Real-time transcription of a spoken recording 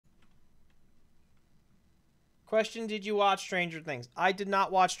Question, did you watch Stranger Things? I did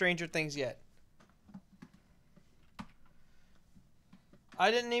not watch Stranger Things yet.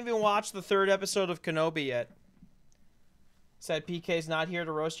 I didn't even watch the 3rd episode of Kenobi yet. Said PK's not here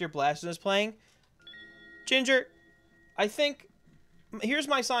to roast your Blasphemous playing. Ginger, I think... Here's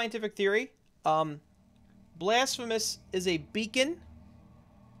my scientific theory. Blasphemous is a beacon.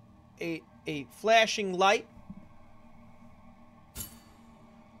 A flashing light.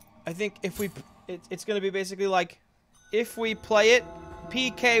 I think if we... It's going to be basically like, if we play it,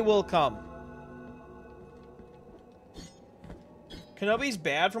 PK will come. Kenobi's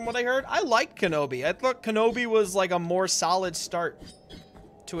bad from what I heard. I liked Kenobi. I thought Kenobi was like a more solid start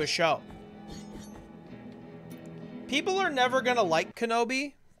to a show. People are never going to like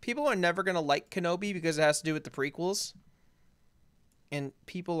Kenobi. People are never going to like Kenobi because it has to do with the prequels. And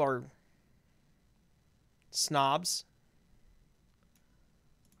people are snobs.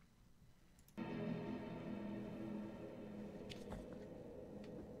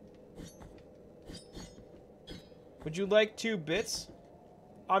 Would you like 2 bits?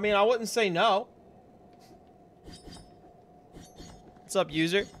 I mean, I wouldn't say no. What's up,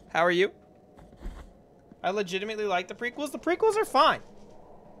 user? How are you? I legitimately like the prequels. The prequels are fine.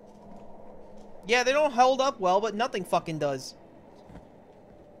 Yeah, they don't hold up well, but nothing fucking does.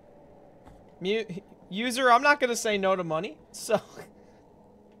 User, I'm not gonna say no to money, so...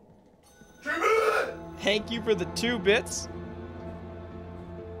 Thank you for the 2 bits.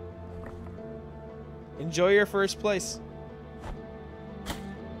 Enjoy your first place.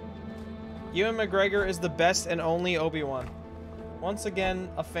 Ewan McGregor is the best and only Obi-Wan. Once again,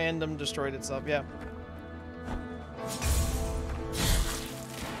 a fandom destroyed itself. Yeah.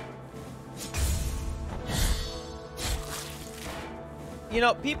 You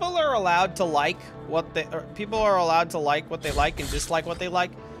know, people are allowed to like what they... people are allowed to like what they like and dislike what they like.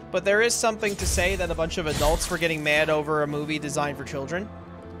 But there is something to say that a bunch of adults were getting mad over a movie designed for children.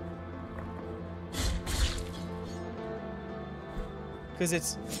 Because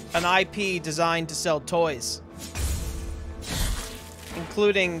it's an IP designed to sell toys.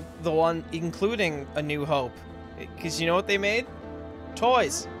 Including A New Hope. Because you know what they made?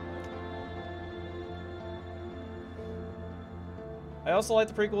 Toys. I also like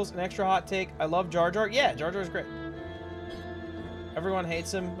the prequels. An extra hot take. I love Jar Jar. Yeah, Jar Jar's great. Everyone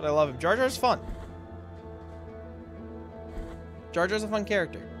hates him, but I love him. Jar Jar's fun. Jar Jar's a fun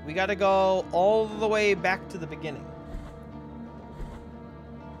character. We gotta go all the way back to the beginning.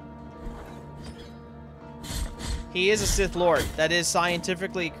 He is a Sith Lord. That is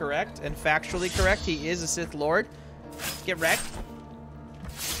scientifically correct and factually correct. He is a Sith Lord. Get wrecked.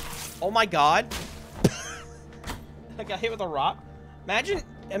 Oh my god. I got hit with a rock. Imagine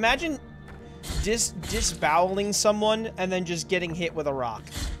disavoweling someone and then just getting hit with a rock.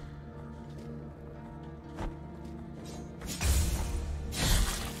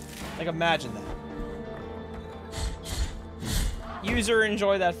 Like, imagine that. User,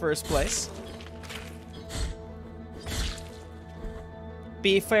 enjoy that first place.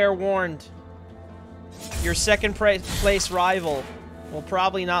 Be fair warned. Your second place rival will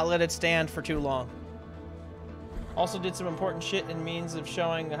probably not let it stand for too long. Also did some important shit in means of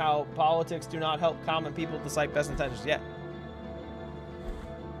showing how politics do not help common people despite best intentions. Yeah.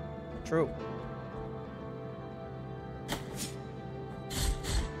 True.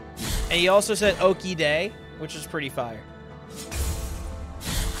 And he also said Okie Day, which is pretty fire.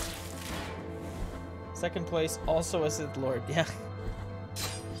 Second place, also a Sith Lord. Yeah.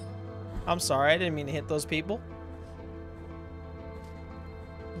 I'm sorry, I didn't mean to hit those people.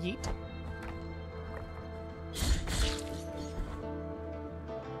 Yeet.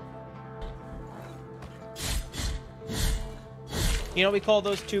 You know what we call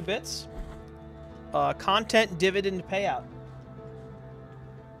those 2 bits? Content dividend payout.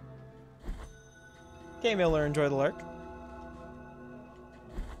 Okay, Miller, enjoy the lurk.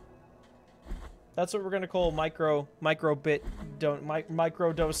 That's what we're gonna call micro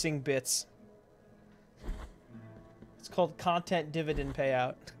dosing bits. It's called content dividend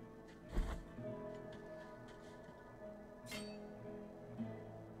payout.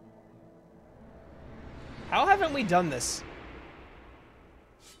 How haven't we done this?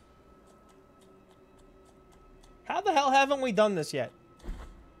 How the hell haven't we done this yet?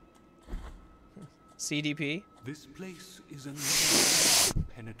 CDP? This place is another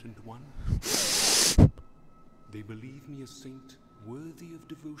penitent one. They believe me a saint worthy of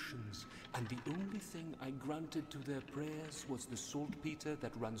devotions, and the only thing I granted to their prayers was the saltpeter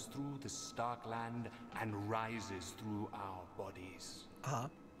that runs through the stark land and rises through our bodies.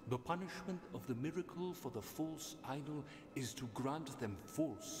 The punishment of the miracle for the false idol is to grant them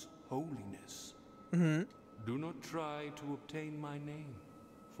false holiness. Do not try to obtain my name,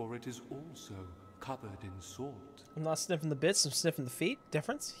 for it is also covered in salt. I'm not sniffing the bits, I'm sniffing the feet.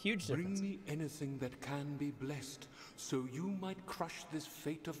 Difference? Huge difference. Bring me anything that can be blessed, so you might crush this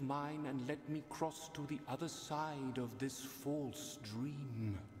fate of mine and let me cross to the other side of this false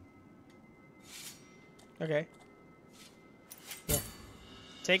dream. Okay. Yeah.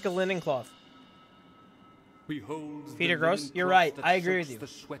 Take a linen cloth. Behold, Feet the are gross? linen You're cloth right. that I agree with soaks you. the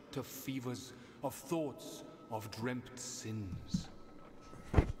sweat of fevers, of thoughts, of dreamt sins.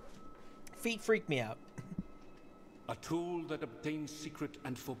 Feet freak me out. A tool that obtains secret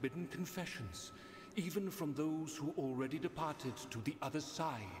and forbidden confessions, even from those who already departed to the other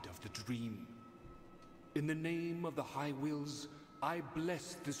side of the dream. In the name of the High Wills, I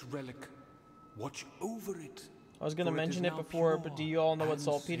bless this relic. Watch over it. I was gonna for mention is it now before, but do pure you all know what and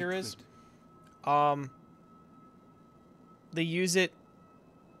saltpeter is? sacred. They use it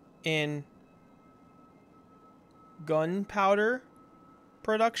in gunpowder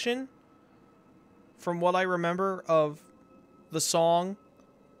production. From what I remember of the song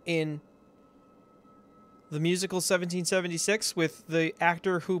in the musical 1776 with the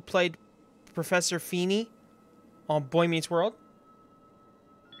actor who played Professor Feeney on Boy Meets World.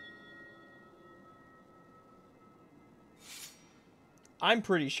 I'm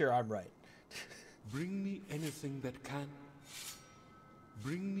pretty sure I'm right. Bring me anything that can.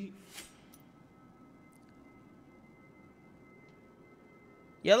 Bring me.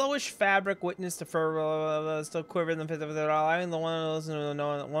 Yellowish fabric witnessed the fur still quivered in the pit of their eye. The ones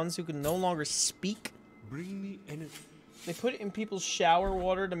who can no longer speak. Bring me anything. They put it in people's shower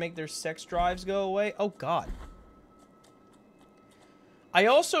water to make their sex drives go away. Oh God. I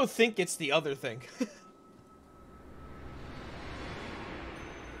also think it's the other thing.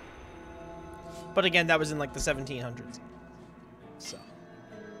 But again, that was in like the 1700s. So.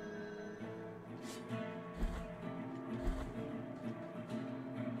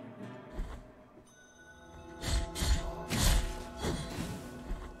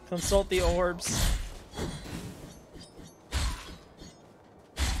 Consult the orbs.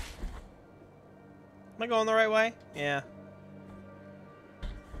 Am I going the right way? Yeah.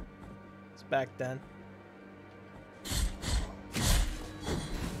 It's back then.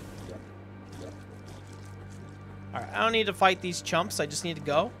 Alright, I don't need to fight these chumps. I just need to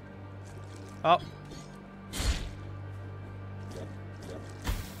go. Oh.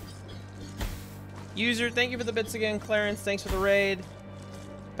 User, thank you for the bits again. Clarence, thanks for the raid.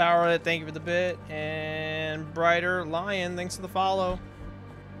 Power, thank you for the bit. And Brighter Lion, thanks for the follow.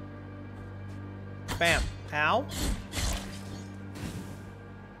 Bam. Ow.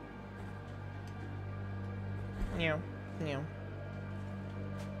 Meow. Meow.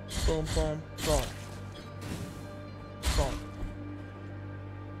 Boom, boom, boom. Boom.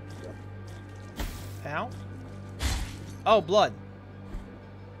 Ow. Oh, blood.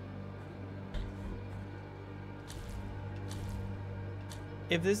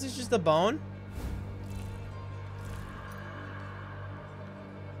 If this is just a bone.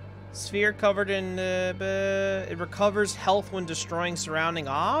 Sphere covered in... it recovers health when destroying surrounding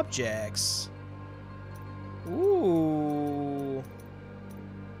objects. Ooh.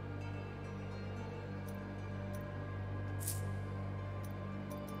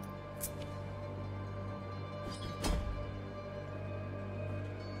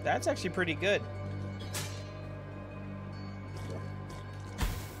 That's actually pretty good.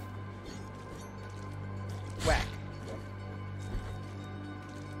 Whack.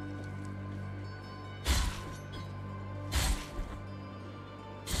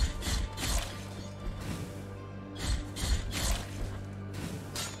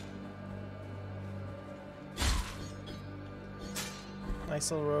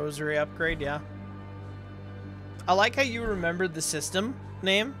 Nice little rosary upgrade, yeah. I like how you remembered the system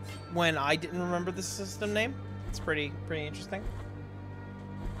name when I didn't remember the system name. It's pretty interesting.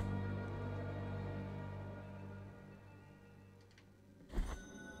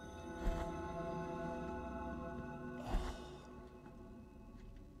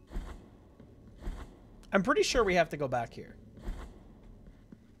 I'm pretty sure we have to go back here.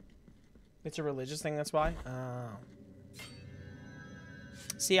 It's a religious thing, that's why? Oh.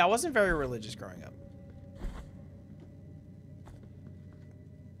 See, I wasn't very religious growing up.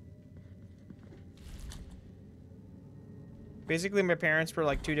 Basically, my parents were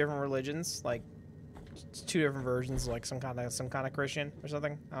like two different religions, like two different versions, like some kind of Christian or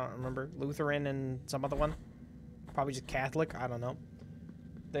something. I don't remember. Lutheran and some other one. Probably just Catholic. I don't know.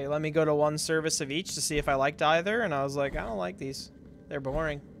 They let me go to one service of each to see if I liked either, and I was like, I don't like these. They're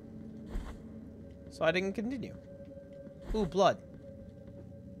boring. So I didn't continue. Ooh, blood.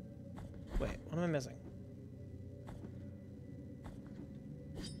 Wait, what am I missing?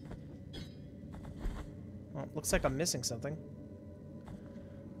 looks like I'm missing something.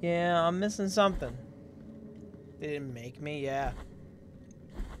 Yeah, I'm missing something. They didn't make me, yeah.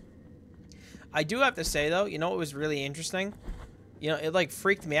 I do have to say, though, you know what was really interesting? You know, it, like,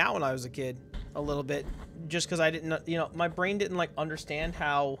 freaked me out when I was a kid a little bit. Just because I didn't, you know, my brain didn't, like, understand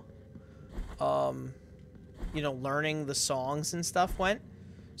how, you know, learning the songs and stuff went.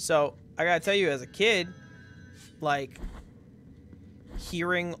 So, I gotta tell you, as a kid, like,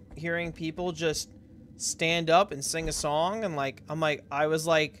 hearing people just stand up and sing a song, and, like, I was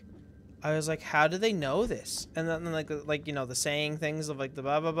like, how do they know this? And then like you know, the saying things of like the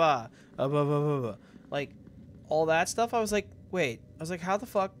ba ba ba, ba ba ba ba, like all that stuff. I was like, wait. I was like, how the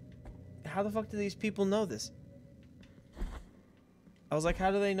fuck do these people know this? I was like, how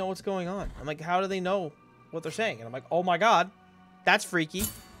do they know what's going on? I'm like, how do they know what they're saying? And I'm like, oh my god, that's freaky.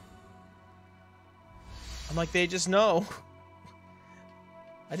 I'm like, they just know.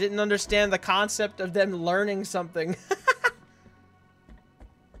 I didn't understand the concept of them learning something.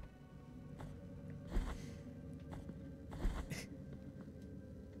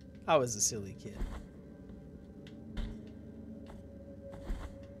 I was a silly kid.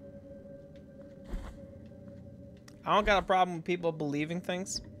 I don't got a problem with people believing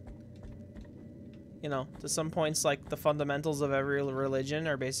things. You know, to some points, like, the fundamentals of every religion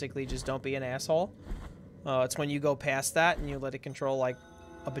are basically just don't be an asshole. It's when you go past that and you let it control, like,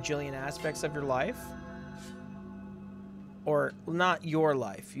 a bajillion aspects of your life. Or, not your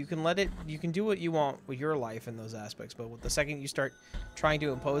life. You can let it, you can do what you want with your life in those aspects, but the second you start trying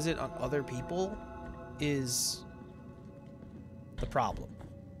to impose it on other people is the problem.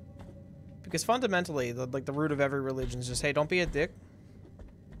 Because fundamentally, the root of every religion is just, hey, don't be a dick.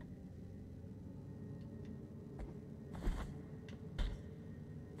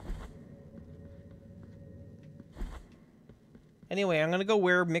 Anyway, I'm gonna go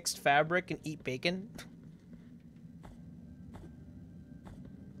wear mixed fabric and eat bacon.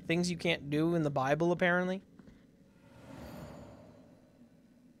 Things you can't do in the Bible, apparently.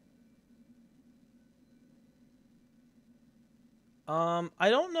 I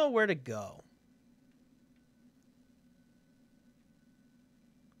don't know where to go.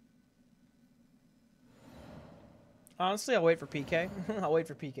 Honestly, I'll wait for PK. I'll wait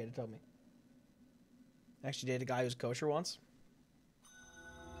for PK to tell me. I actually dated a guy who's kosher once.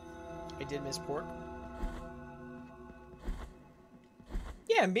 I did miss pork.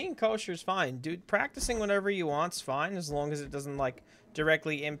 Yeah, and being kosher is fine. Dude, practicing whatever you want's fine as long as it doesn't, like,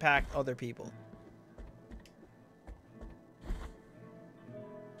 directly impact other people.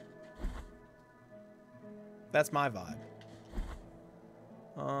 That's my vibe.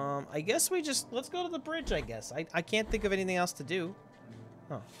 I guess we just... Let's go to the bridge, I guess. I can't think of anything else to do.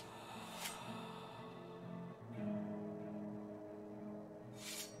 Huh.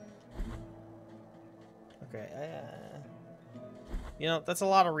 Okay, you know, that's a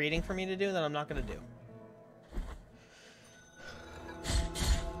lot of reading for me to do that I'm not going to do.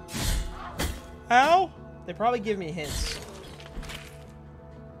 How? They probably give me hints.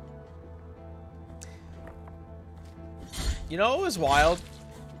 You know what was wild?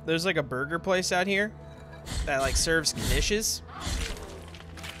 There's like a burger place out here that like serves knishes.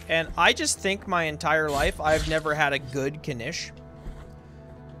 And I just think my entire life I've never had a good knish.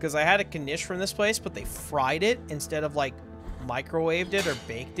 Because I had a knish from this place, but they fried it instead of like microwaved it or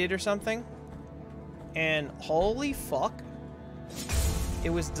baked it or something. And holy fuck. It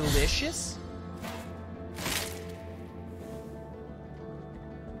was delicious.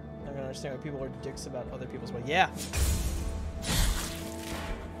 I don't understand why people are dicks about other people's way. Yeah.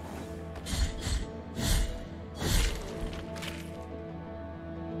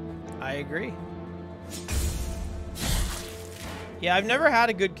 I agree. Yeah, I've never had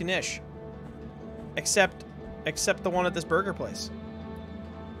a good knish. Except the one at this burger place.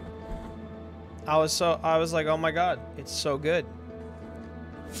 I was like, oh my god, it's so good.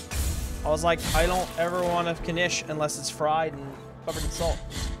 I was like, I don't ever want a knish unless it's fried and covered in salt.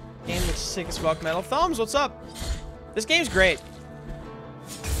 Game looks sick as fuck. Metal Thumbs, what's up? This game's great.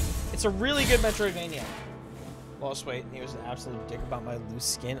 It's a really good Metroidvania. Lost weight, and he was an absolute dick about my loose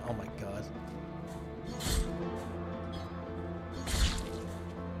skin. Oh my god.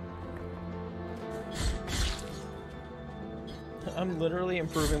 I'm literally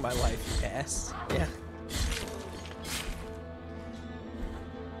improving my life. Yes. Yeah.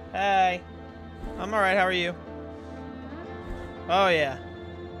 Hey. I'm alright, how are you? Oh yeah.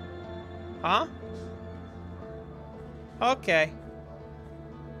 Huh? Okay.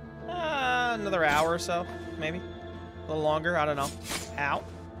 Another hour or so, maybe. A little longer, I don't know. Ow.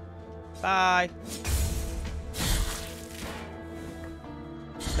 Bye.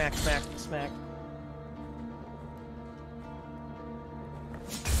 Smack, smack, smack.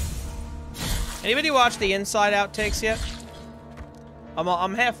 Anybody watch the Inside outtakes yet?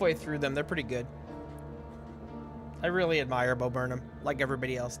 I'm halfway through them. They're pretty good. I really admire Bo Burnham, like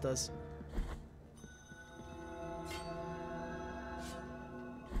everybody else does.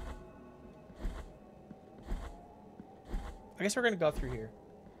 I guess we're gonna go through here.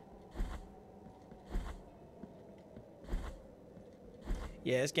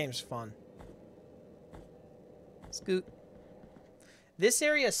 Yeah, this game's fun. Scoot. This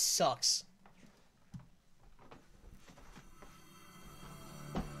area sucks.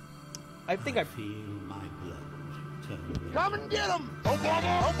 I think I feel my blood turn. Come and get him!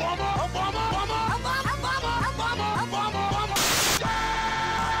 Obama! Obama! Obama! Obama! Obama! Obama! Obama! Obama!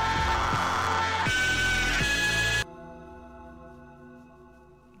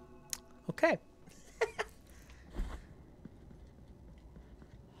 Okay.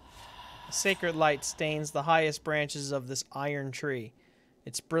 A sacred light stains the highest branches of this iron tree.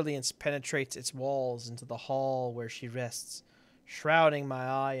 Its brilliance penetrates its walls into the hall where she rests, shrouding my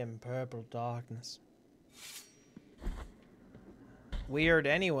eye in purple darkness. Weird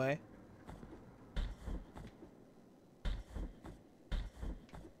anyway.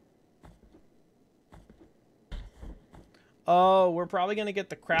 Oh, we're probably gonna get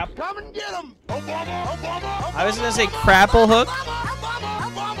the crap. Come and get him! Obama! Obama! I was gonna say crapple hook.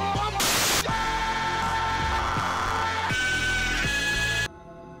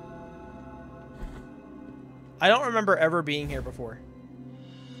 I don't remember ever being here before.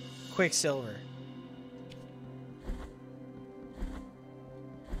 Quicksilver.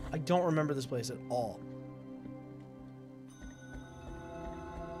 I don't remember this place at all.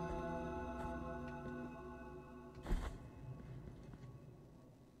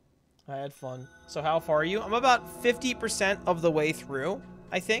 I had fun. So how far are you? I'm about 50% of the way through,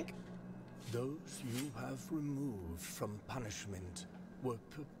 I think. Those you have removed from punishment were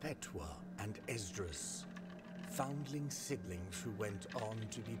Perpetua and Esdras, foundling siblings who went on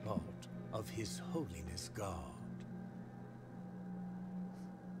to be part of His Holiness God.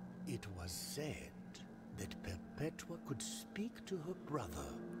 It was said that Perpetua could speak to her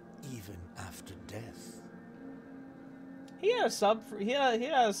brother even after death. He had a sub for, he had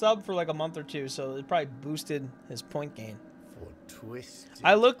a sub for like a month or two, so it probably boosted his point gain.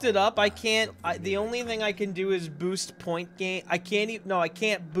 I looked it up. I can't. The only thing I can do is boost point gain. I can't even. No, I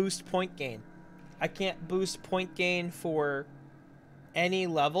can't boost point gain. I can't boost point gain for any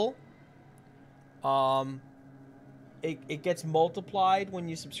level. It gets multiplied when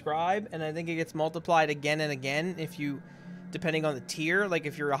you subscribe, and I think it gets multiplied again and again if you, depending on the tier. Like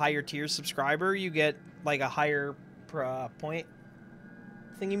if you're a higher tier subscriber, you get like a higher point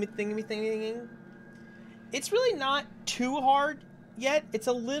thingy. It's really not too hard yet. It's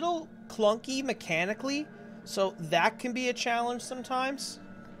a little clunky mechanically, so that can be a challenge sometimes.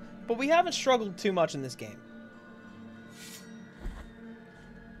 But we haven't struggled too much in this game.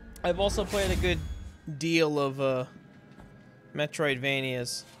 I've also played a good deal of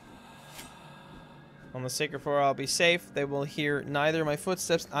Metroidvanias. On the sacred floor, I'll be safe. They will hear neither my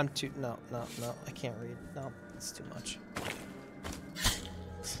footsteps. No, I can't read. No, it's too much.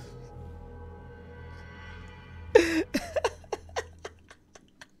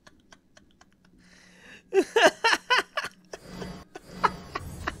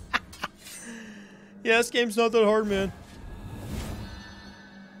 Yeah, this game's not that hard, man.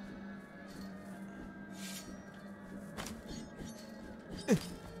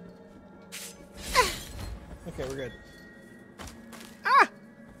 Okay, we're good. Ah!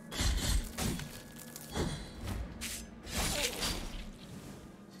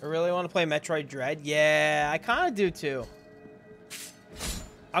 I really want to play Metroid Dread. Yeah, I kind of do too.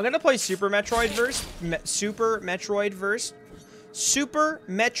 I'm gonna play Super Metroid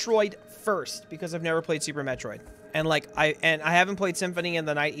first because I've never played Super Metroid, and I haven't played Symphony in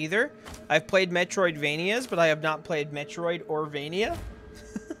the Night either. I've played Metroidvanias, but I have not played Metroid or Vania.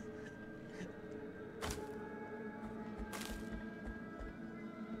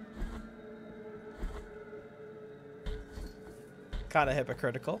 Kind of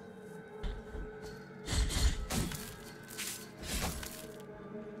hypocritical.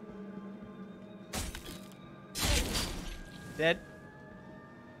 Dead.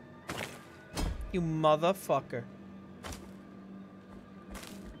 You motherfucker.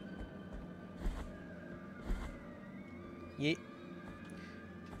 Yeet.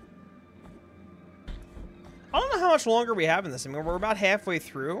 I don't know how much longer we have in this. I mean, we're about halfway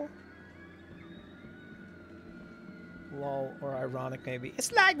through. Lol, or ironic maybe.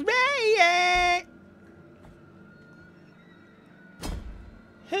 It's like me.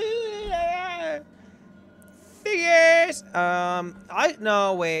 Yes.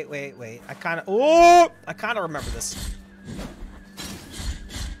 No, wait. I kind of remember this.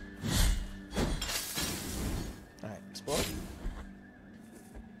 All right, explode.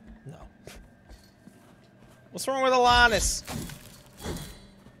 No. What's wrong with Alanis?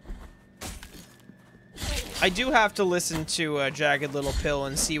 I do have to listen to Jagged Little Pill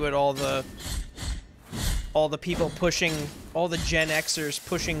and see what all the people pushing, all the Gen Xers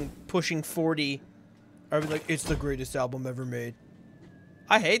pushing 40 are like, it's the greatest album ever made.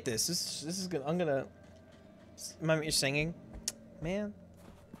 I hate this. This is gonna. I'm gonna. Remember you're singing, man.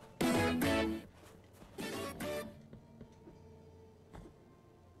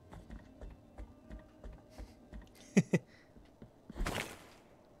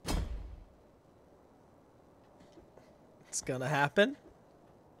 It's gonna happen.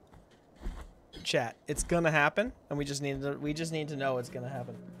 Chat, it's gonna happen, and we just need to know it's gonna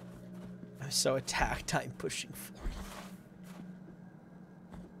happen. I'm so attacked. I'm pushing 40.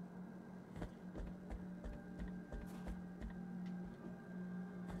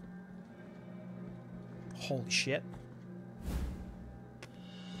 Holy shit!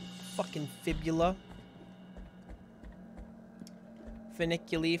 Fucking fibula.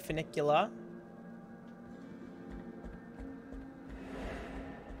 Funicula.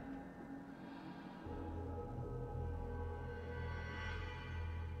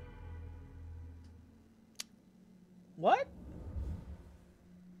 What?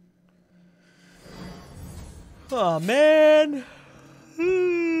 Oh, man.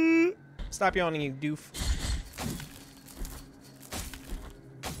 Stop yawning, you doof.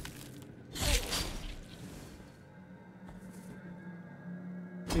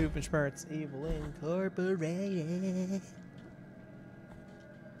 Doofenshmirtz, Evil Incorporated.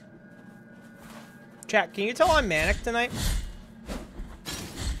 Chat, can you tell I'm manic tonight?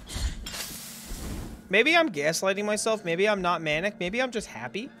 Maybe I'm gaslighting myself. Maybe I'm not manic. Maybe I'm just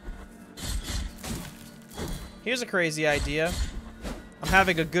happy. Here's a crazy idea. I'm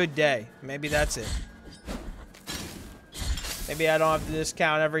having a good day. Maybe that's it. Maybe I don't have to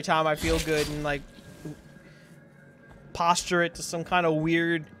discount every time I feel good and, like, posture it to some kind of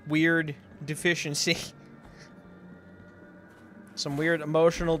weird deficiency. Some weird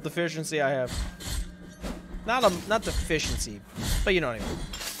emotional deficiency I have. Not deficiency, but you know what I mean.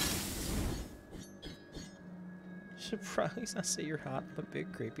 Should probably not say you're hot, but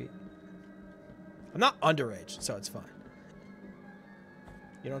big creepy. I'm not underage, so it's fine.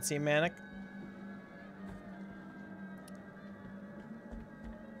 You don't seem manic?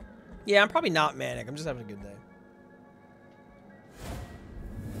 Yeah, I'm probably not manic. I'm just having a good day.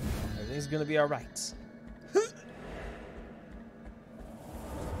 Everything's gonna be alright.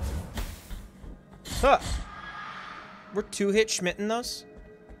 Huh. We're 2-hit schmitting those?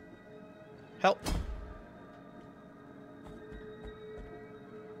 Help.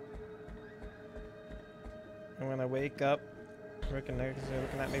 And when I wake up, looking at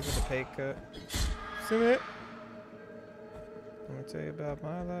me with a pay cut. See it? Let me tell you about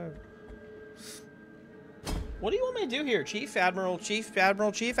my life. What do you want me to do here? Chief Admiral? Chief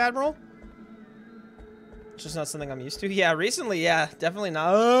Admiral? Chief Admiral? It's just not something I'm used to. Yeah, recently, yeah. Definitely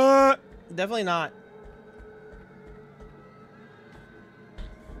not. Definitely not.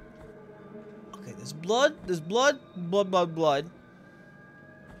 Okay, there's blood. There's blood. Blood.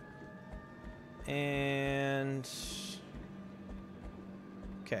 And...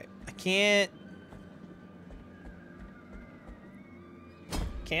 okay, I can't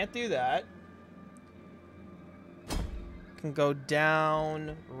do that. Can go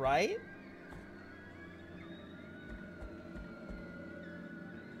down right.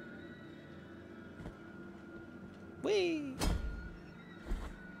 Whee!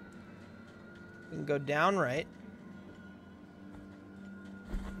 We can go down right.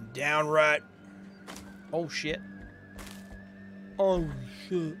 Down right. Oh shit. Oh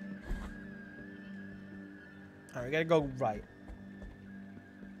shit. Alright, we gotta go right.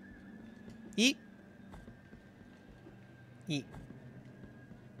 Eat. Eat.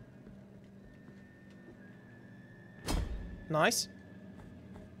 Nice.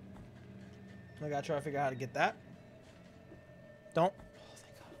 I gotta try to figure out how to get that. Don't. Oh,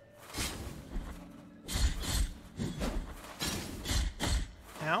 thank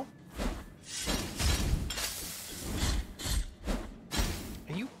God. Ow.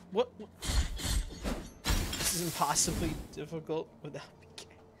 Are you... What? This is impossibly difficult without me.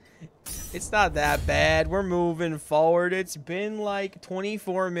 It's not that bad. We're moving forward. It's been like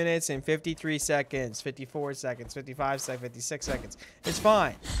 24 minutes and 53 seconds. 54 seconds. 55 seconds. 56 seconds. It's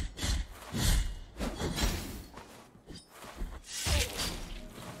fine.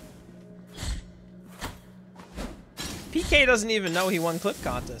 PK doesn't even know he won clip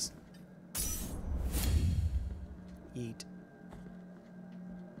contest. Eat.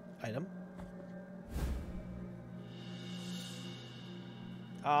 Item.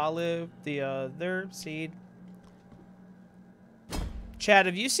 Olive, the other seed. Chad,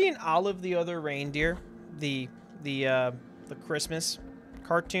 have you seen Olive the Other Reindeer? The Christmas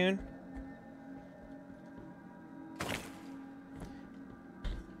cartoon?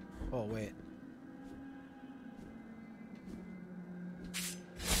 Oh, wait.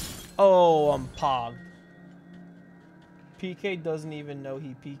 Oh, I'm pogged. PK doesn't even know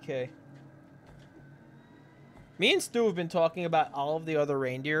he PK. Me and Stu have been talking about all of the other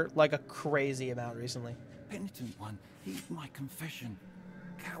reindeer like a crazy amount recently. Penitent one, heed my confession.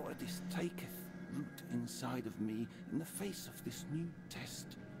 Cowardice taketh root inside of me in the face of this new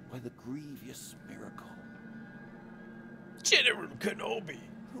test by the grievous miracle. General Kenobi.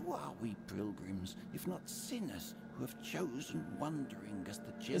 Who are we pilgrims, if not sinners, who have chosen wandering as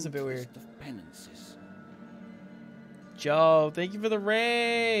the It's a bit weird. gentlest of penances? Joe, thank you for the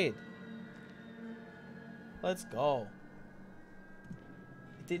raid. Let's go.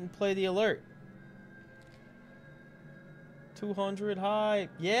 It didn't play the alert. 200 high.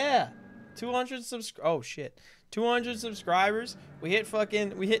 Yeah. 200 oh shit. 200 subscribers. We hit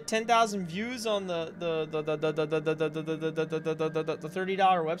 10,000 views on the $30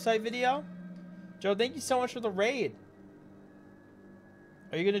 website video. Joe, thank you so much for the raid.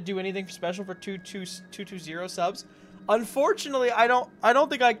 Are you gonna do anything special for 220 subs? Unfortunately, I don't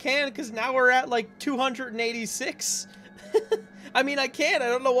think I can, because now we're at like 286. I mean, I can. I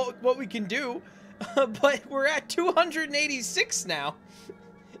don't know what we can do, but we're at 286 now.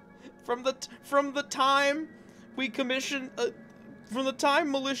 From the time we commissioned, from the time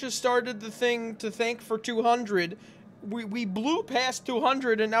Militia started the thing to thank for 200, we blew past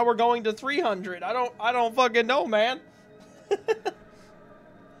 200, and now we're going to 300. I don't fucking know, man.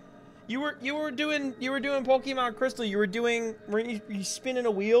 You were doing Pokemon Crystal. Were you spinning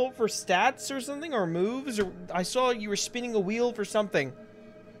a wheel for stats or something, or moves, or I saw you were spinning a wheel for something.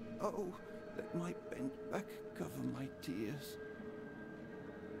 Oh, let my bent back cover my tears.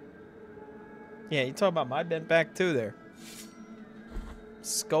 Yeah, you talk about my bent back too there.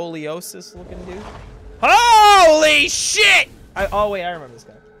 Scoliosis looking dude. Holy shit! Oh wait, I remember this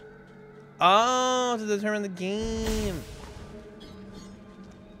guy. Oh, to determine the game.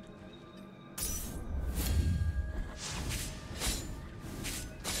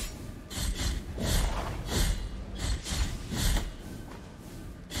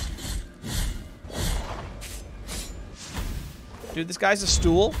 Dude, this guy's a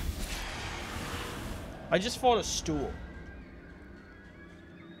stool. I just fought a stool.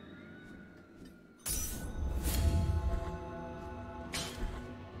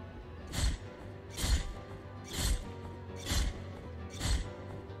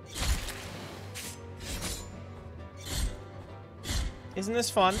 Isn't this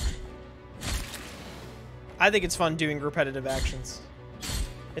fun? I think it's fun doing repetitive actions.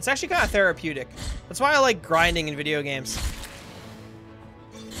 It's actually kind of therapeutic. That's why I like grinding in video games.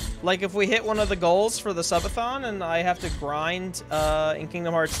 Like, if we hit one of the goals for the subathon and I have to grind in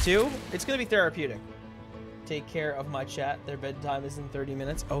Kingdom Hearts 2, it's going to be therapeutic. Take care of my chat. Their bedtime is in 30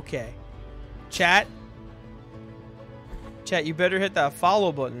 minutes. Okay. Chat, you better hit that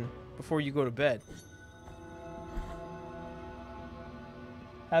follow button before you go to bed.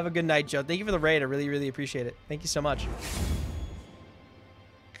 Have a good night, Joe. Thank you for the raid. I really, really appreciate it. Thank you so much.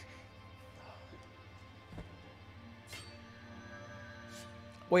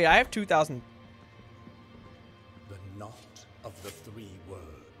 Wait, I have 2,000. The knot of the three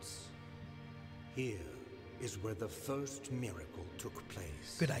words. Here is where the first miracle took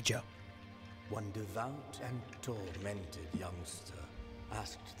place. Good night, Joe. One devout and tormented youngster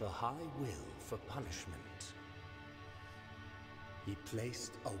asked the High Will for punishment. He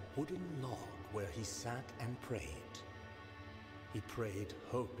placed a wooden log where he sat and prayed. He prayed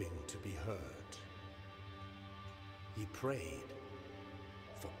hoping to be heard. He prayed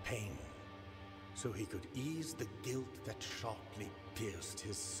for pain, so he could ease the guilt that sharply pierced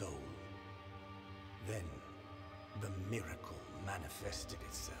his soul. Then, the miracle manifested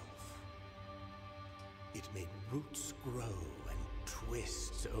itself. It made roots grow and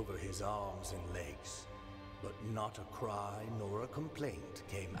twist over his arms and legs, but not a cry nor a complaint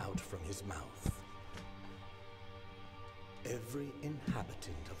came out from his mouth. Every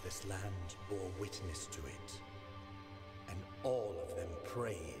inhabitant of this land bore witness to it, and all of them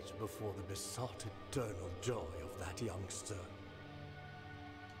prayed before the besought eternal joy of that youngster.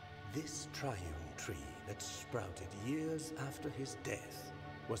 This triune tree that sprouted years after his death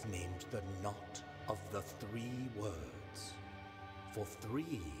was named the Knot of the 3 words. For 3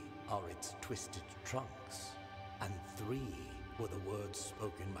 are its twisted trunks, and 3 were the words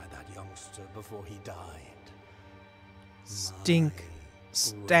spoken by that youngster before he died. Stink, My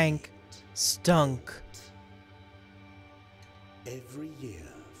stank, great stunk. Every year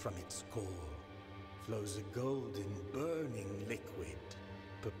from its core flows a golden, burning liquid,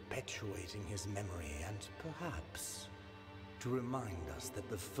 perpetuating his memory and perhaps to remind us that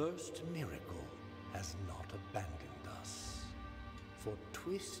the first miracle has not abandoned us. For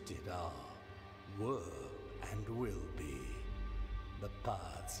twisted are, were, and will be the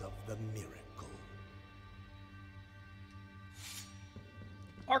paths of the miracle.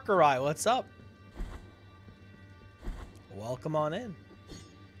 Arkarai, what's up? Welcome on in.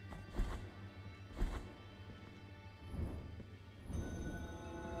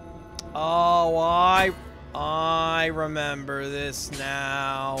 Oh, I remember this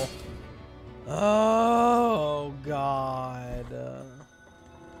now. Oh, God.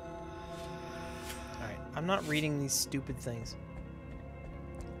 Alright, I'm not reading these stupid things.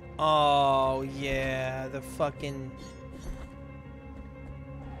 Oh, yeah, the fucking...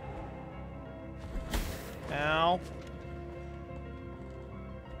 Ow.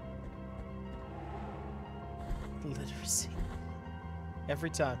 Literacy. Every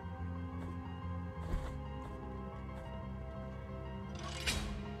time.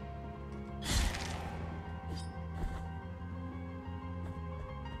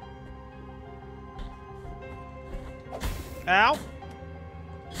 Ow.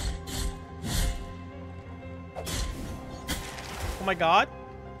 Oh my god.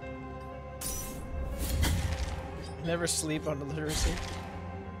 Never sleep on the literacy.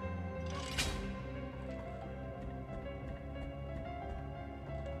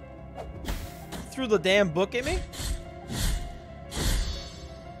 Threw the damn book at me?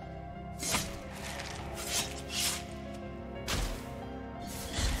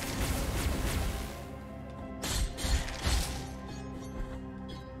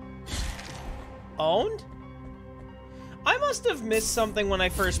 Owned? I must have missed something when I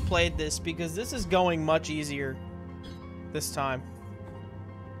first played this because this is going much easier this time.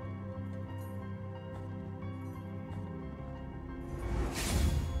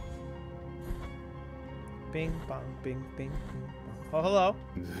 Bing bong, bing bing bing bong. Oh, hello.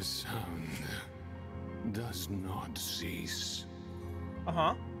 The sound does not cease.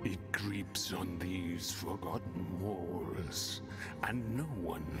 Uh-huh. It creeps on these forgotten walls, and no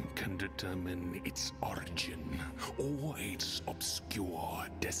one can determine its origin or its obscure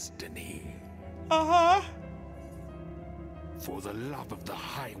destiny. Uh-huh. For the love of the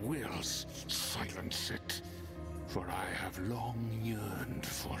High Wills, silence it, for I have long yearned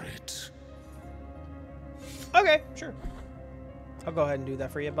for it. Okay, sure. I'll go ahead and do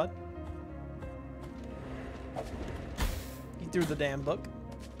that for you, bud. You threw the damn book.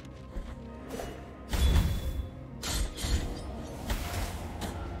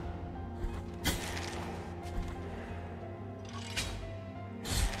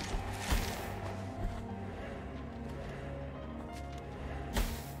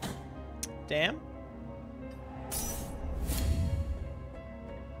 Damn.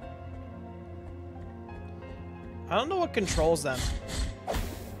 I don't know what controls them.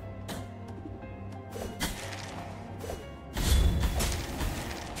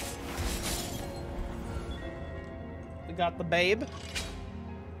 We got the babe.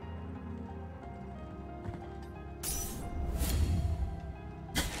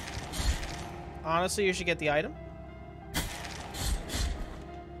 Honestly, you should get the item.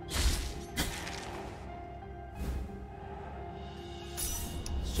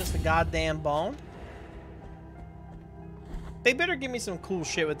 It's just a goddamn bone. They better give me some cool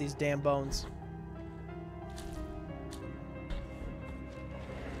shit with these damn bones.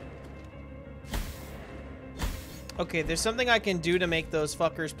 Okay, there's something I can do to make those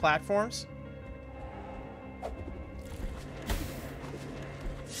fuckers platforms.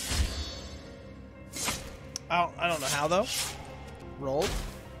 I don't know how though. Roll.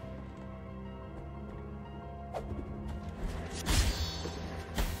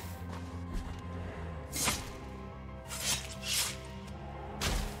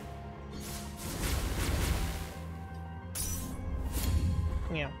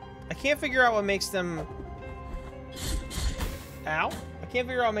 Yeah. I can't figure out what makes them... Ow? I can't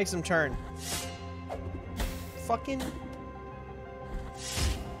figure out what makes them turn. Fucking...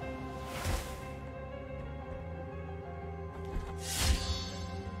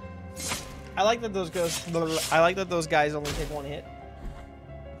 I like that those guys only take one hit.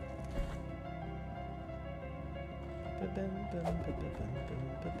 I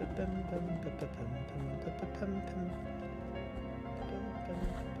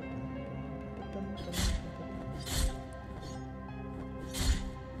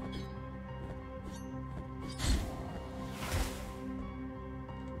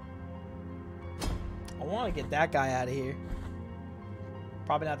want to get that guy out of here.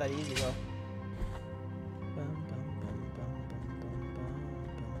 Probably not that easy though.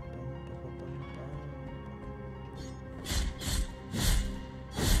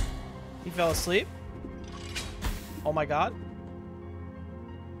 He fell asleep. Oh my god.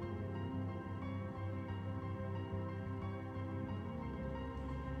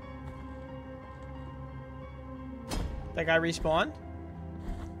 That guy respawned.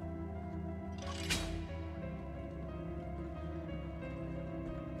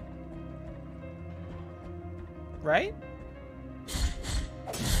 Right?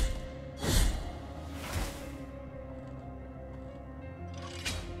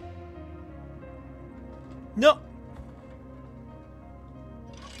 No.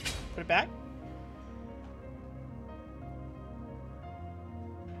 Put it back.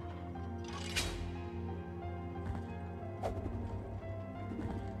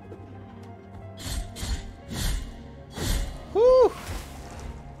 Whew.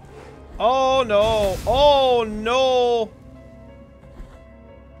 Oh no. Oh no.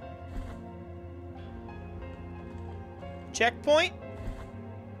 Checkpoint?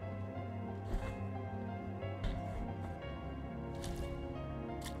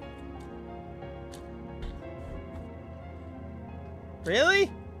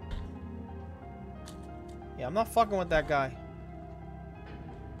 Really? Yeah, I'm not fucking with that guy.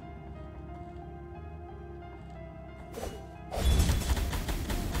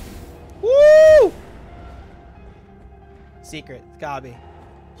 Woo! Secret. It's gotta be.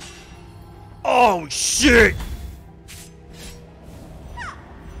 Oh, shit!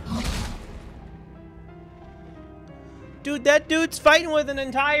 Dude, that dude's fighting with an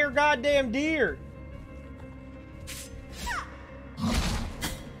entire goddamn deer.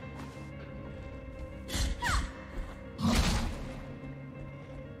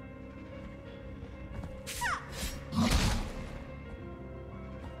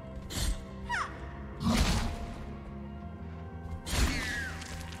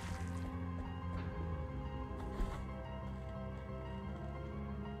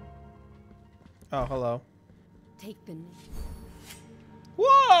 Oh, hello. Take the name.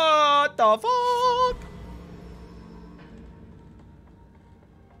 What the fuck?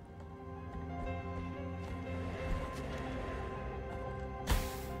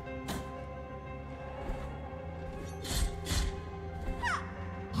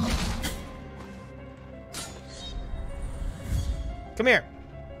 Come here.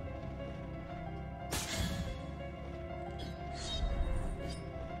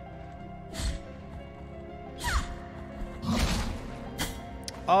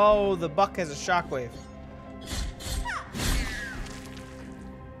 Oh, the buck has a shockwave.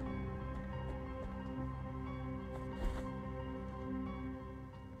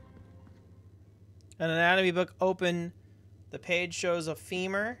 An anatomy book open. The page shows a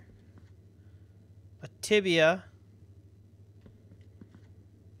femur, a tibia,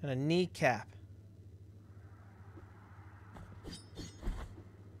 and a kneecap.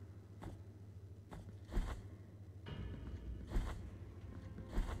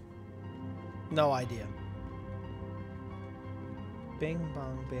 No idea. Bing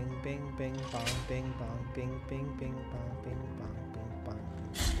bong bing bing bing bong bing bong bing bing bing bong bing bong bing bong.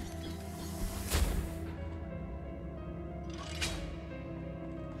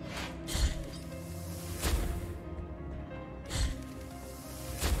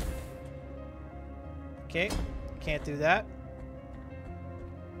 Okay, can't do that.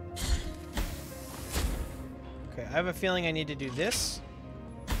 Okay, I have a feeling I need to do this.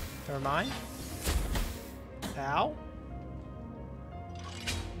 Never mind. Ow.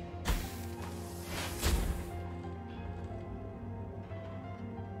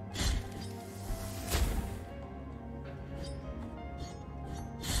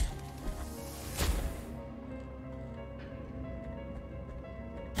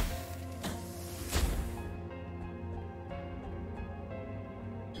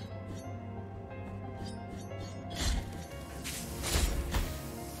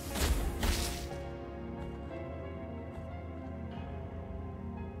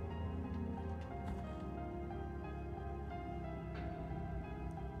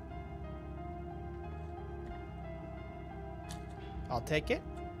 I'll take it.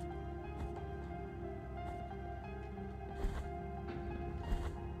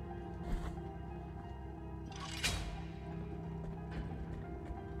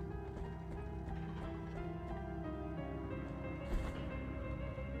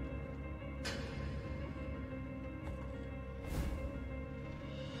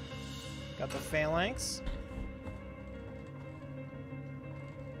 Got the phalanx.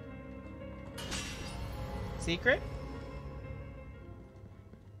 Secret?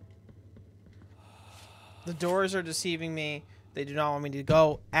 The doors are deceiving me. They do not want me to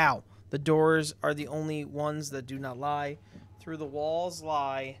go. Ow. The doors are the only ones that do not lie. Through the walls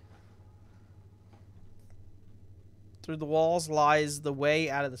lie. Through the walls lies the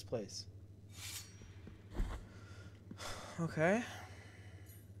way out of this place. Okay.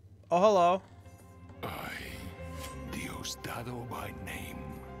 Oh, hello. I, Diosdado by name,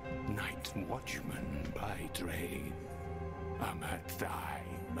 Night Watchman by trade, am at thy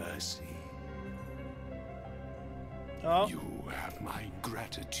mercy. Oh. You have my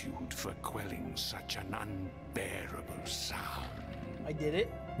gratitude for quelling such an unbearable sound. I did it.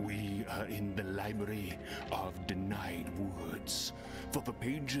 We are in the library of denied woods, for the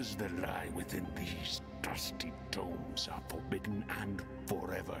pages that lie within these dusty tomes are forbidden and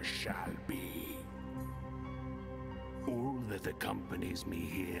forever shall be. All that accompanies me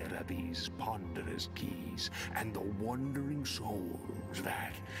here are these ponderous keys and the wandering souls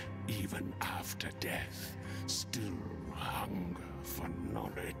that, even after death, still hunger for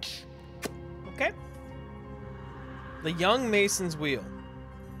knowledge. Okay. The Young Mason's Wheel.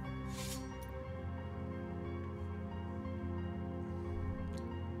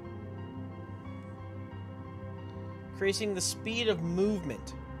 Increasing the speed of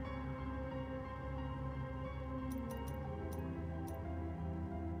movement.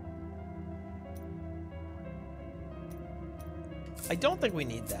 I don't think we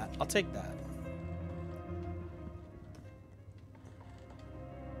need that. I'll take that.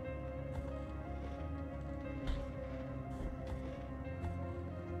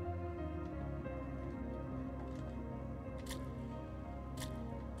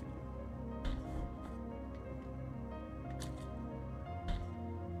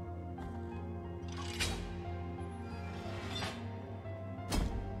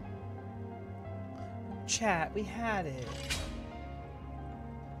 Chat, we had it.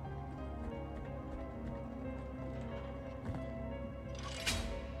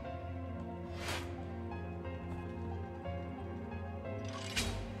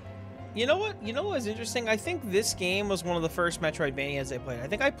 You know what? You know what was interesting? I think this game was one of the first Metroidvanias I played. I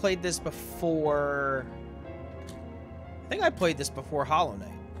think I played this before... Hollow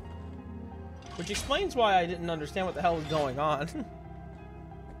Knight. Which explains why I didn't understand what the hell was going on.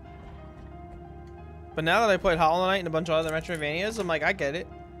 But now that I played Hollow Knight and a bunch of other Metroidvanias, I'm like, I get it.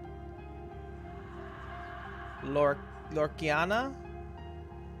 Lorkiana?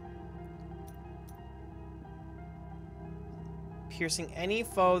 Piercing any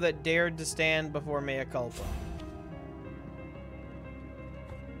foe that dared to stand before Mea Culpa.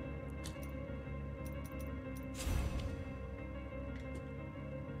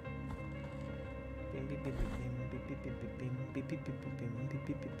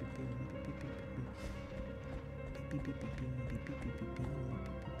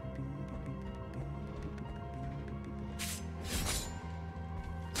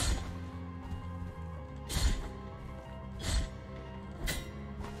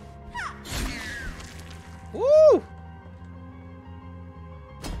 Woo!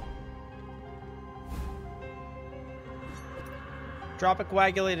 Drop a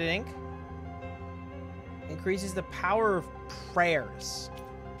coagulated ink. Increases the power of prayers.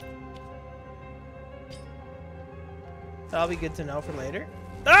 That'll be good to know for later.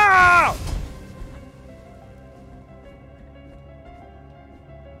 Ah!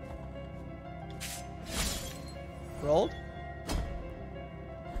 Rolled.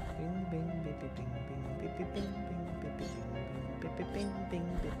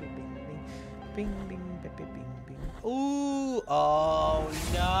 Ooh! Oh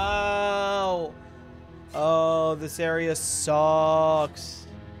no! Oh, this area sucks.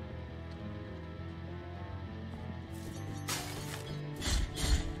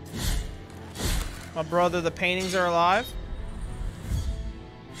 My brother, the paintings are alive.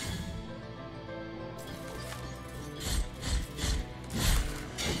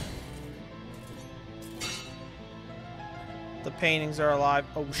 The paintings are alive.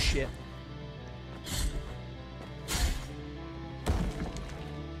 Oh shit.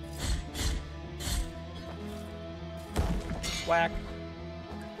 Whack.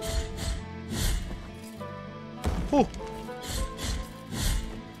 Whew.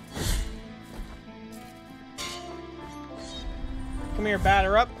 Come here,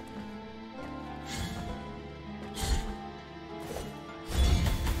 batter up.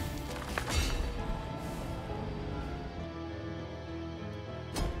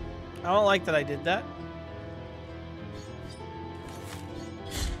 I don't like that I did that.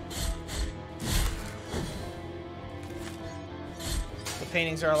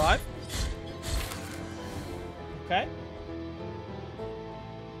 paintings are alive. Okay.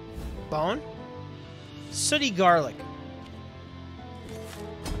 Bone. Sooty garlic.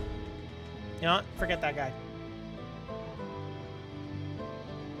 You know what? Forget that guy.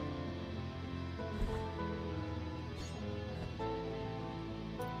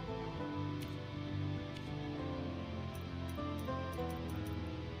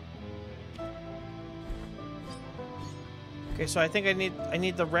 Okay, so I think I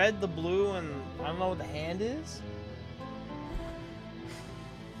need the red, the blue, and I don't know what the hand is.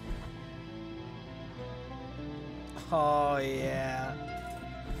 Oh yeah.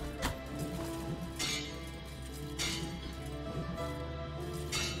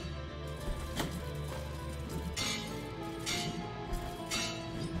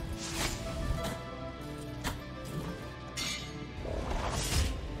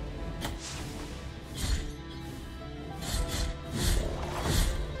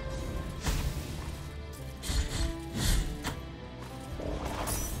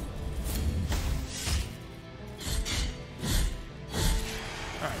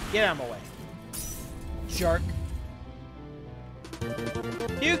 Get out of my way. Shark.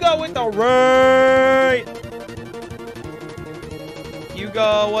 Hugo with the raid!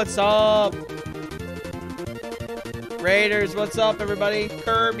 Hugo, what's up? Raiders, what's up, everybody?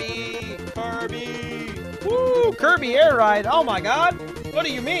 Kirby! Kirby! Woo! Kirby air ride! Oh my god! What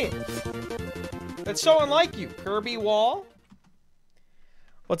do you mean? That's so unlike you. Kirby Wall?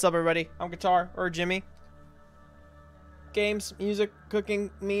 What's up, everybody? I'm Guitar, or Jimmy. Games, music, cooking,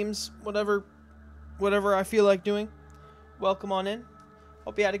 memes, whatever I feel like doing. Welcome on in.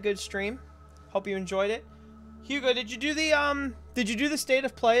 Hope you had a good stream. Hope you enjoyed it. Hugo, did you do the state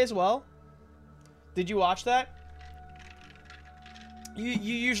of play as well? Did you watch that? You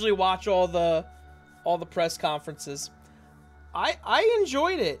usually watch all the press conferences. I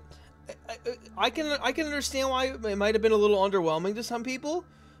enjoyed it. I can understand why it might have been a little underwhelming to some people,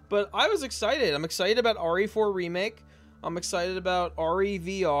 but I was excited. I'm excited about RE4 Remake. I'm excited about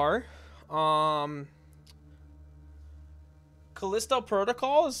REVR. Callisto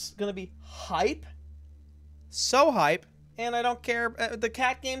Protocol is gonna be hype. So hype. And I don't care. The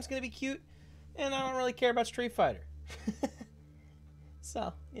cat game's gonna be cute. And I don't really care about Street Fighter.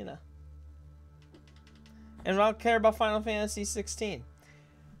 So, you know. And I don't care about Final Fantasy 16.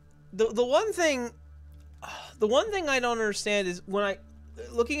 The one thing I don't understand is when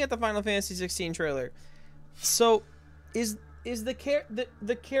looking at the Final Fantasy 16 trailer. So is the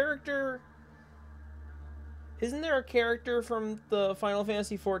character, isn't there a character from the Final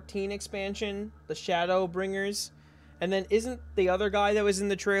Fantasy 14 expansion, the Shadowbringers, and then isn't the other guy that was in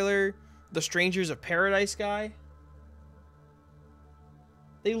the trailer the Strangers of Paradise guy?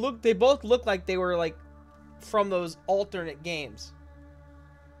 They both look like they were like from those alternate games,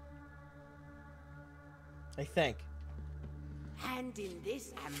 I think. And in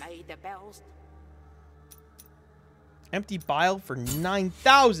this I made the bells. Empty vial for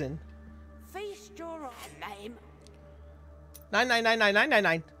 9,000. Feast your name.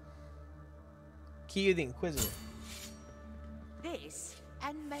 9999999. Key of the Inquisitor. This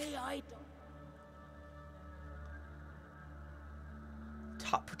and may I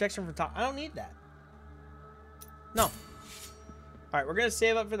Top protection from top. I don't need that. No. All right, we're gonna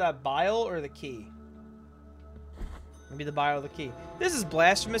save up for that vial or the key. Maybe the vial or the key. This is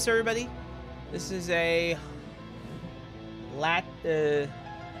Blasphemous, everybody. This is a Latin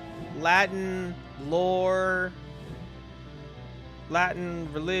lore,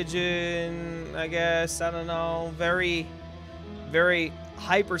 Latin religion, I guess. I don't know. Very, very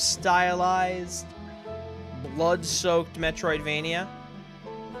hyper stylized, blood-soaked Metroidvania.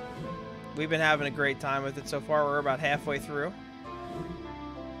 We've been having a great time with it so far. We're about halfway through.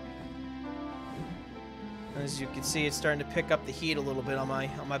 As you can see, it's starting to pick up the heat a little bit on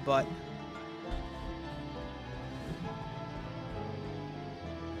my butt.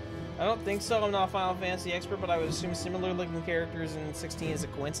 I don't think so. I'm not a Final Fantasy expert, but I would assume similar looking characters in 16 is a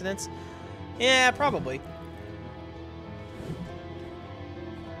coincidence. Yeah, probably.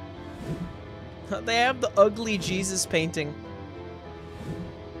 They have the ugly Jesus painting.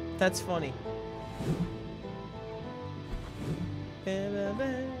 That's funny.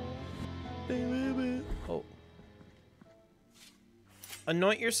 Oh.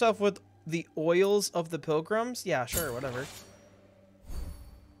 Anoint yourself with the oils of the pilgrims? Yeah, sure, whatever.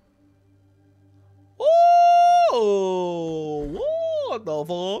 Oh! What the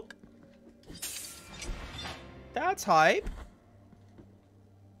fuck? That's hype.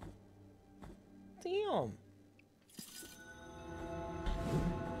 Damn.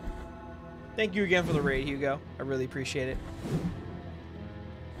 Thank you again for the raid, Hugo. I really appreciate it.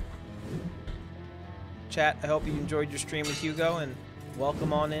 Chat, I hope you enjoyed your stream with Hugo, and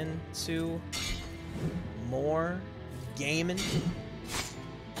welcome on in to more gaming.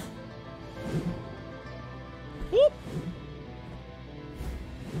 Whoop!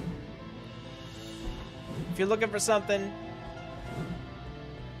 If you're looking for something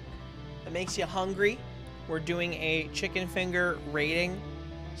that makes you hungry, we're doing a chicken finger rating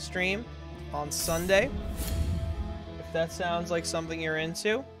stream on Sunday. If that sounds like something you're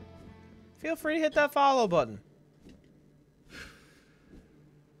into, feel free to hit that follow button.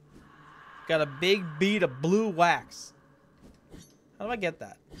 Got a big bead of blue wax. How do I get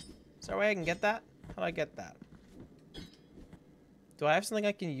that? Is there a way I can get that? How do I get that? Do I have something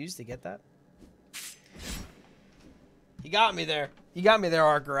I can use to get that? You got me there. You got me there,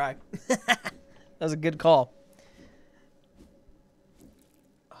 Archerai. That was a good call.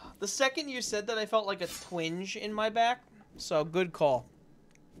 The second you said that, I felt like a twinge in my back. So, good call.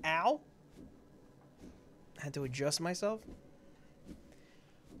 Ow. I had to adjust myself.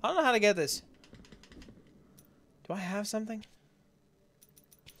 I don't know how to get this. Do I have something?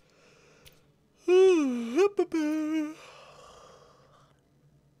 Jimmy?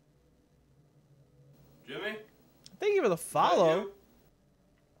 Thank you for the follow.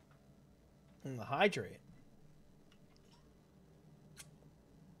 And the hydrate.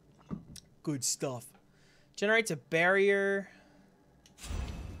 Good stuff. Generates a barrier.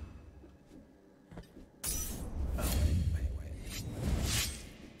 Oh, wait.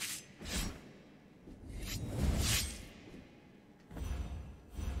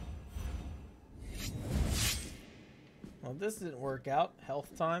 Well, this didn't work out.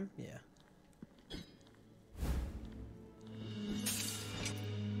 Health time? Yeah.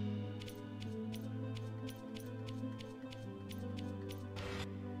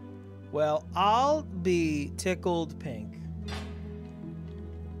 Well, I'll be tickled pink.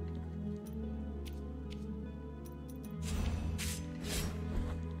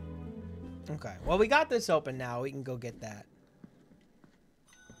 Okay, well, we got this open now. We can go get that.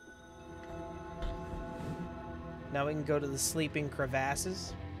 Now we can go to the sleeping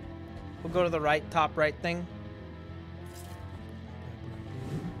crevasses. We'll go to the right, top right thing.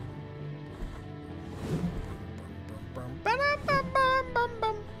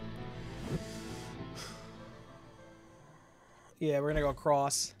 Yeah, we're gonna go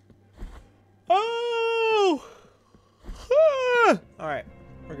across. Oh! Ah! All right,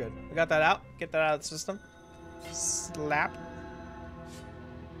 we're good. We got that out. Get that out of the system. Slap.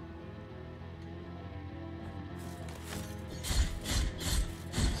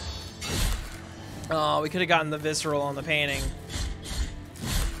 Oh, we could have gotten the visceral on the painting.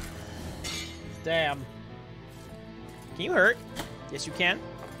 Damn. Can you hurt? Yes, you can.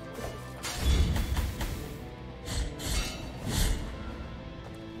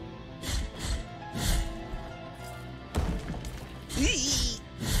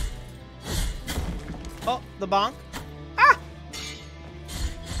 Oh, the bonk. Ah!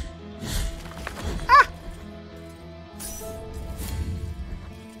 Ah!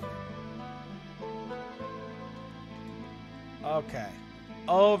 Okay.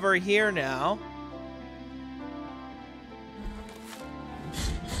 Over here now.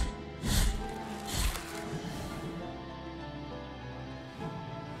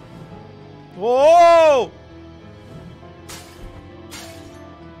 Whoa!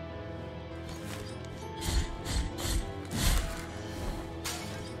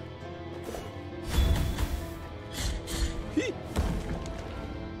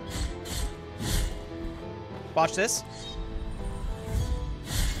 Watch this.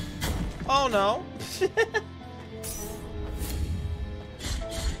 Oh no.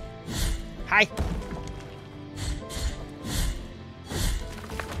 Hi.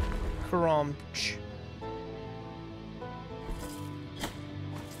 Crunch.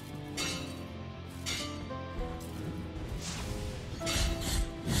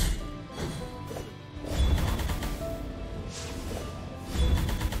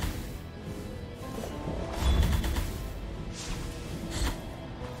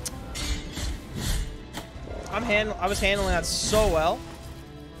 I was handling that so well.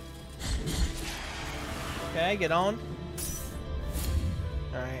 Okay, get on.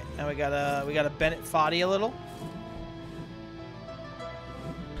 All right, now we gotta Bennett Foddy a little.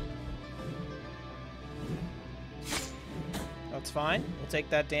 That's fine. We'll take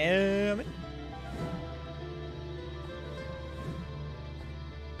that damage.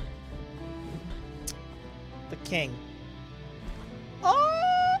 The king. Oh!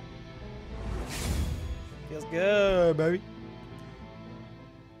 Feels good, baby.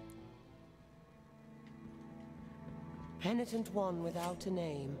 Penitent one without a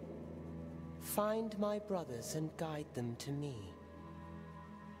name. Find my brothers and guide them to me.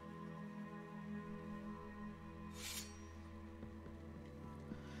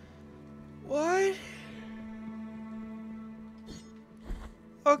 What?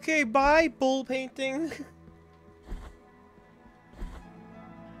 Okay, bye, bull painting.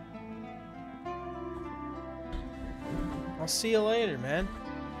 I'll see you later, man.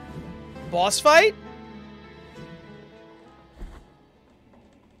 Boss fight?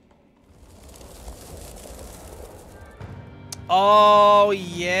 Oh,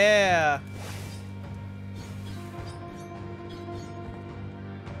 yeah.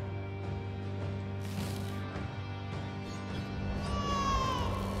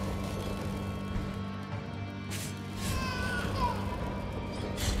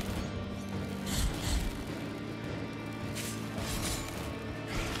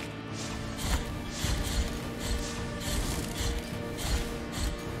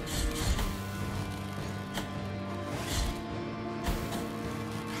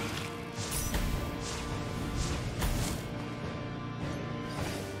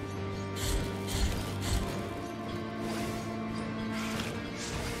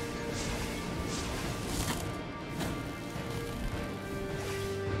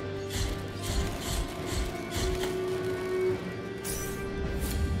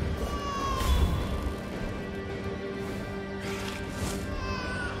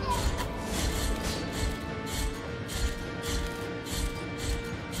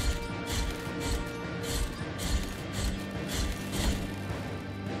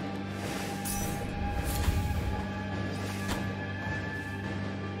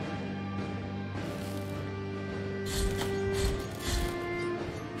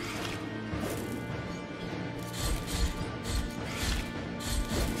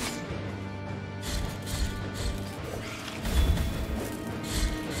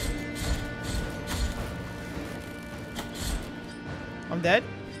 I'm dead?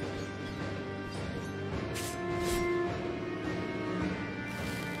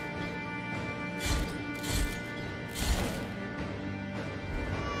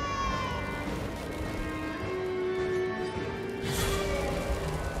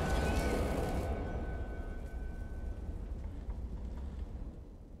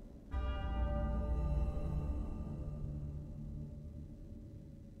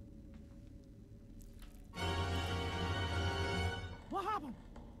 What happened?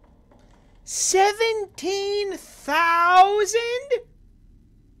 17,000?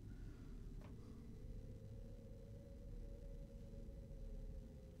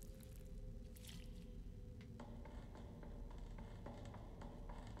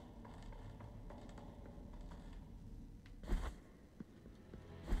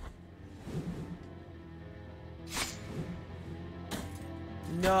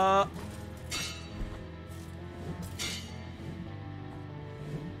 No.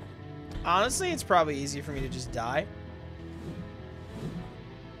 Honestly, it's probably easy for me to just die.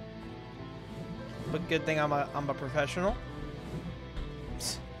 But good thing I'm a professional.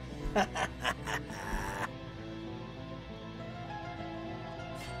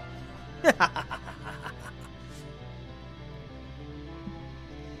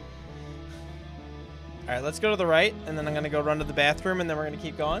 Alright, let's go to the right, and then I'm gonna go run to the bathroom, and then we're gonna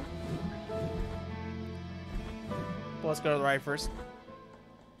keep going. But let's go to the right first.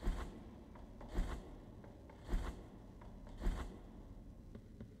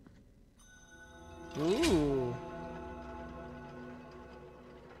 Ooh.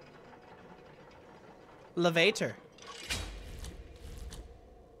 Levator.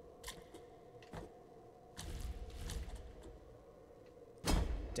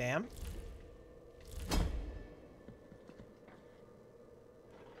 Damn.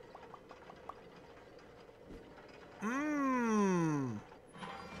 Mmm.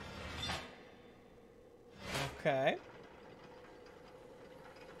 Okay.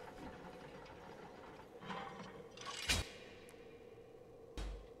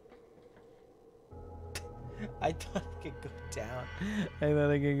 I thought I could go down. I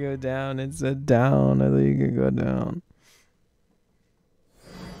thought I could go down. It said down. I thought you could go down.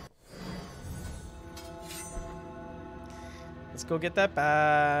 Let's go get that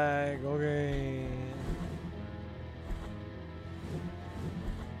bag. Okay.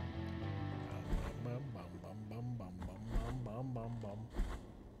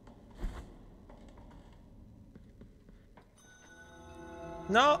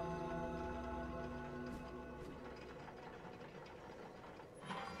 No.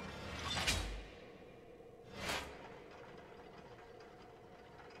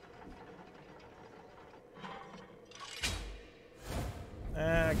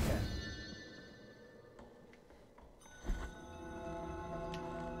 Okay.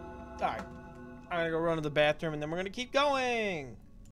 I'm gonna go run to the bathroom, and then we're gonna keep going.